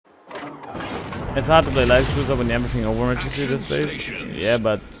It's hard to play light cruiser when everything overmatches you this days. Yeah,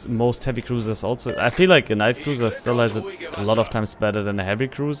 but most heavy cruisers also. I feel like a light cruiser still has it a lot of times better than a heavy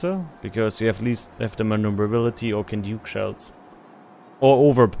cruiser because you at least have the maneuverability or can duke shells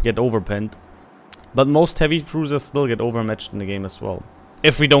or get overpenned. But most heavy cruisers still get overmatched in the game as well.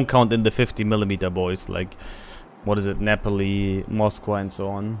 If we don't count in the 50mm boys like what is it, Napoli, Moscow, and so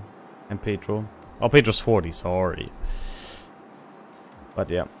on, and Petro. Oh, Petro's 40, sorry.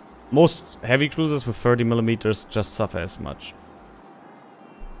 But yeah. Most heavy cruisers with 30mm just suffer as much.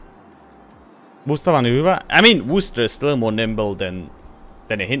 Worcester maneuver. I mean, Worcester is still more nimble than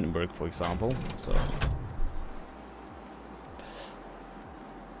a Hindenburg, for example. So,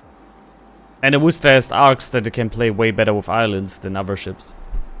 and the Worcester has arcs that it can play way better with islands than other ships.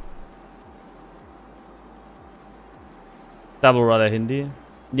 Double rudder Hindi.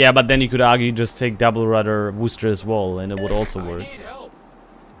 Yeah, but then you could argue just take double rudder Worcester as well, and it would also work.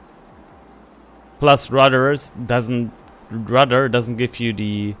 Plus, rudder doesn't give you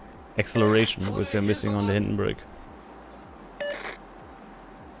the acceleration which you're missing on the Hindenburg.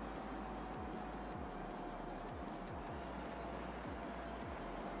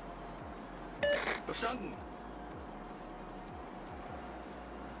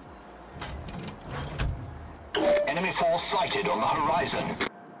 Enemy force sighted on the horizon.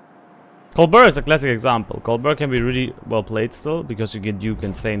 Colbert is a classic example. Colbert can be really well played still, because you can duke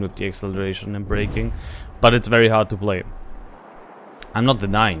insane with the acceleration and braking, but it's very hard to play. I'm not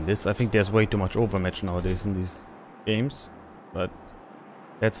denying this. I think there's way too much overmatch nowadays in these games, but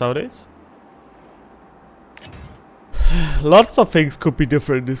that's how it is. Lots of things could be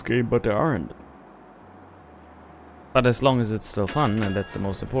different in this game, but they aren't. But as long as it's still fun, and that's the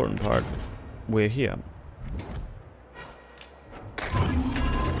most important part, we're here.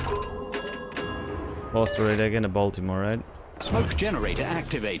 Lost already again at Baltimore, right? Smoke generator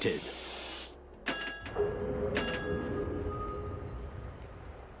activated.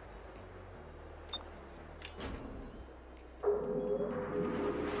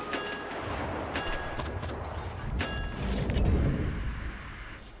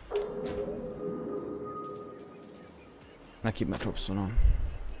 I keep my troops for now.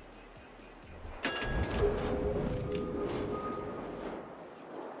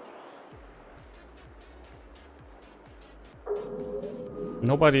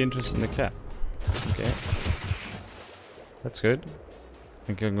 Nobody interested in the cap. Okay. That's good. I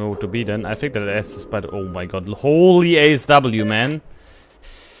think I can go to B then. I think that S is bad. Oh my god. Holy ASW, man.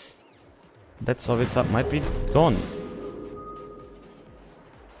 That Soviet sub might be gone.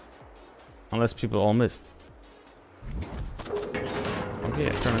 Unless people all missed. Okay,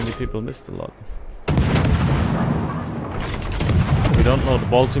 apparently people missed a lot. We don't know the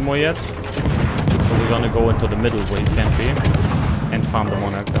Baltimore yet. So we're gonna go into the middle where it can't be. And farm the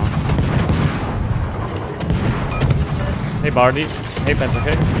Monarch down. Hey Bardi. Hey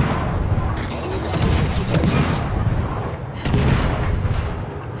Pensacola.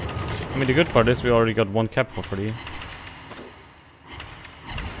 I mean, the good part is we already got one cap for free.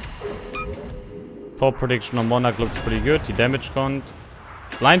 Top prediction on Monarch looks pretty good. The damage count.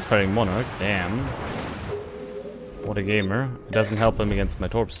 Blind firing Monarch. Damn. What a gamer. It doesn't help him against my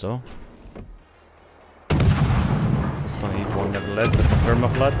torps though. Gonna eat one nevertheless. That's a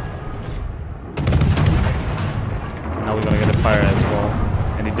permaflood. Now we're gonna get a fire as well.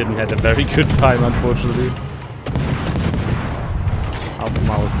 And he didn't have a very good time, unfortunately.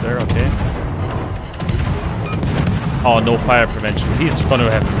 Alpha is there, okay. Oh, no fire prevention. He's gonna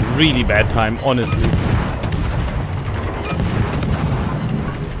have a really bad time, honestly.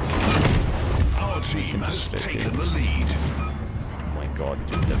 Our team has taken the lead. Oh my god,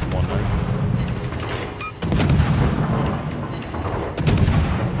 dude, that Monarch.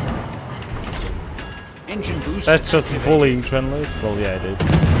 That's just bullying Trendless? Well, yeah, it is.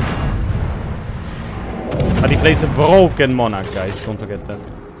 But he plays a broken Monarch, guys. Don't forget that.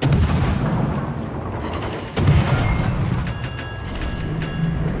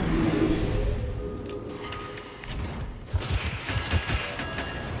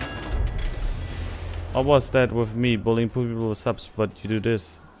 How was that with me bullying people with subs, but you do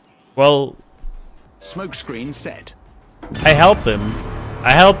this? Well... Smokescreen set. I helped him.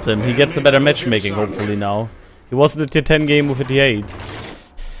 I helped him. He gets a better matchmaking, hopefully, now. He wasn't a tier 10 game with a tier 8.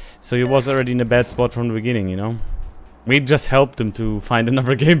 So he was already in a bad spot from the beginning, you know? We just helped him to find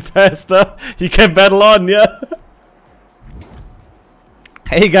another game faster. He can battle on, yeah?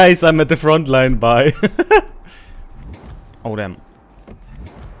 Hey guys, I'm at the front line, bye. Oh, damn.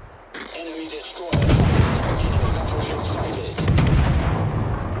 Enemy destroyer.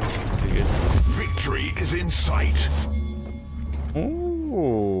 Victory is in sight.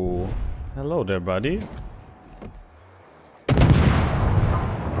 Ooh. Hello. Hello there, buddy.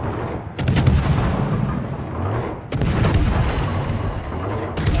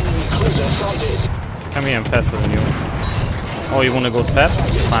 Come here, I'm faster than you. Oh, you wanna go set?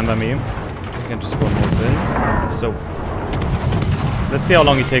 Fine by me. You can just go nose in. Let's do. Let's see how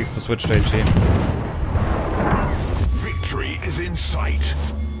long it takes to switch to HE. Victory is in sight.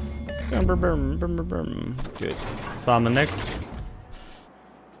 Good. Salmon next.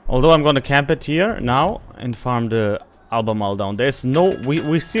 Although I'm gonna camp it here now and farm the Albemarle down. There's no...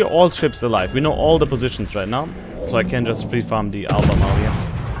 We see all ships alive. We know all the positions right now. So I can just free farm the Albemarle here.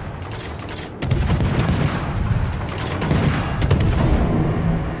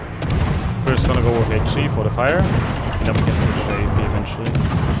 First gonna go with HE for the fire. And then we can switch to AP eventually.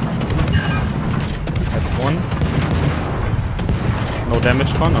 That's one. No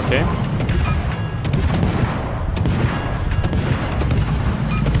damage con, okay.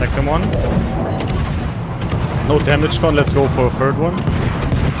 Second one. No damage con, let's go for a third one.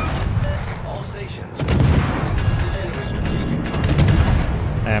 All stations. Position of a strategic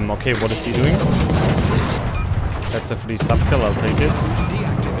target. Okay, what is he doing? That's a free sub kill, I'll take it.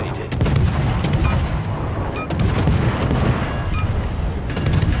 Deactivated.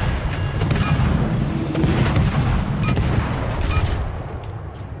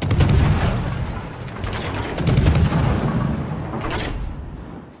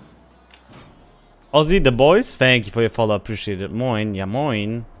 Ozzy, the boys, thank you for your follow, appreciate it. Moin, yeah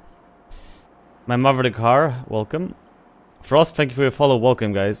moin. My mother the car, welcome. Frost, thank you for your follow,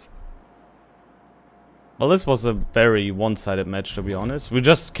 welcome guys. Well, this was a very one-sided match, to be honest. We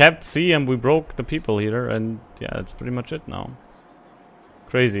just kept C and we broke the people here, and yeah, that's pretty much it now.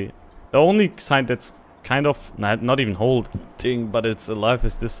 Crazy. The only side that's kind of, not even holding, but it's alive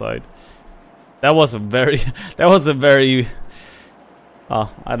is this side. That was a very,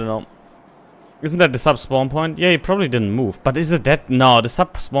 I don't know. Isn't that the sub spawn point? Yeah, he probably didn't move. But is it that? No, the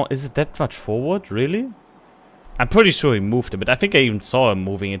sub spawn, is it that much forward? Really? I'm pretty sure he moved a bit. I think I even saw him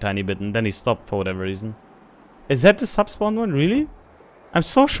moving a tiny bit and then he stopped for whatever reason. Is that the sub spawn one? Really? I'm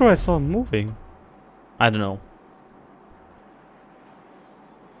so sure I saw him moving. I don't know.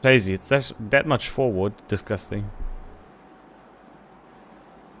 Crazy. It's that much forward. Disgusting.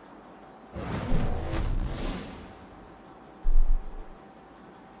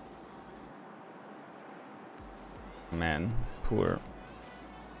 Man, poor.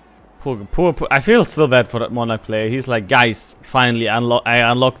 I feel still bad for that Monarch player. He's like, guys, finally I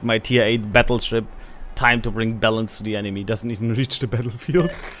unlocked my tier 8 battleship. Time to bring balance to the enemy. Doesn't even reach the battlefield.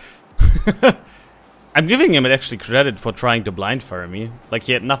 I'm giving him actually credit for trying to blind fire me. Like,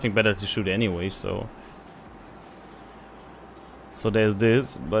 he had nothing better to shoot anyway, so... So there's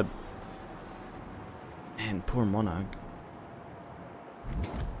this, but... Man, poor Monarch.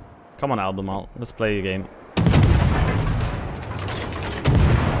 Come on, Albemarle. Let's play a game.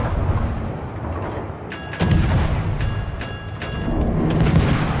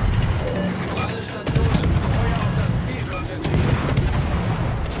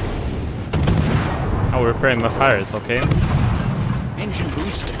 Oh, we're repairing my fires, okay. Engine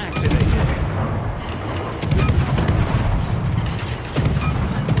boost activated.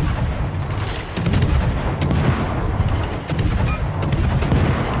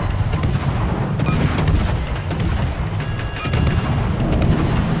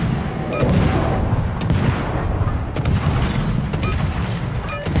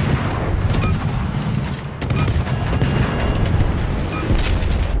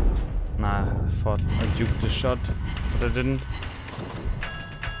 I duped the shot, but I didn't.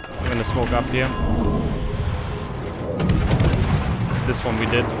 I'm gonna smoke up here. This one we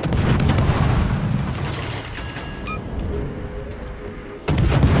did.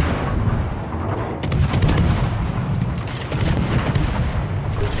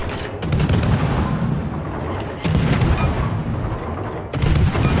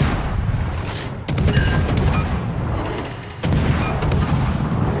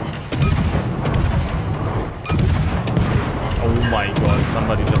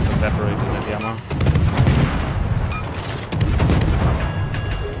 Somebody just evaporated at Yama.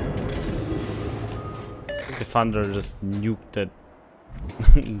 The Thunder just nuked that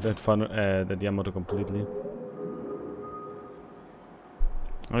that Yamato completely.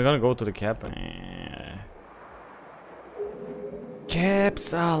 We're gonna go to the cap.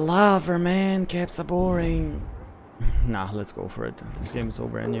 Caps are lover, man. Caps are boring. Nah, let's go for it. This game is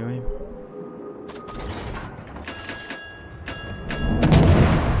over anyway.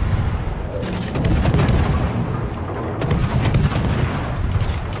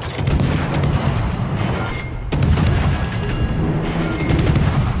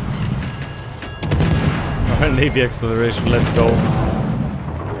 Navy acceleration, let's go.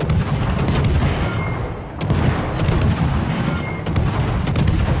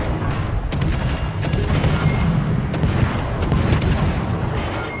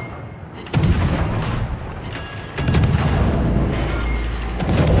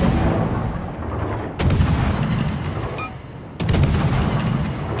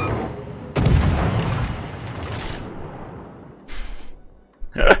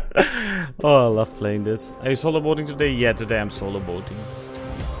 Oh, I love playing this. Are you solo boating today? Yeah, today I'm solo boating.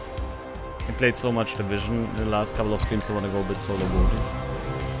 I played so much Division in the last couple of streams, I want to go a bit solo boating.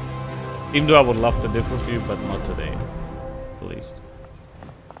 Even though I would love to diff with you, but not today. At least.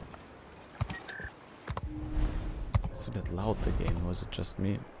 It's a bit loud, the game, or is it just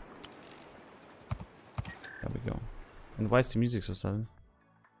me? There we go. And why is the music so sudden?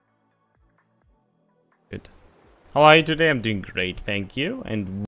 Good. How are you today? I'm doing great, thank you. And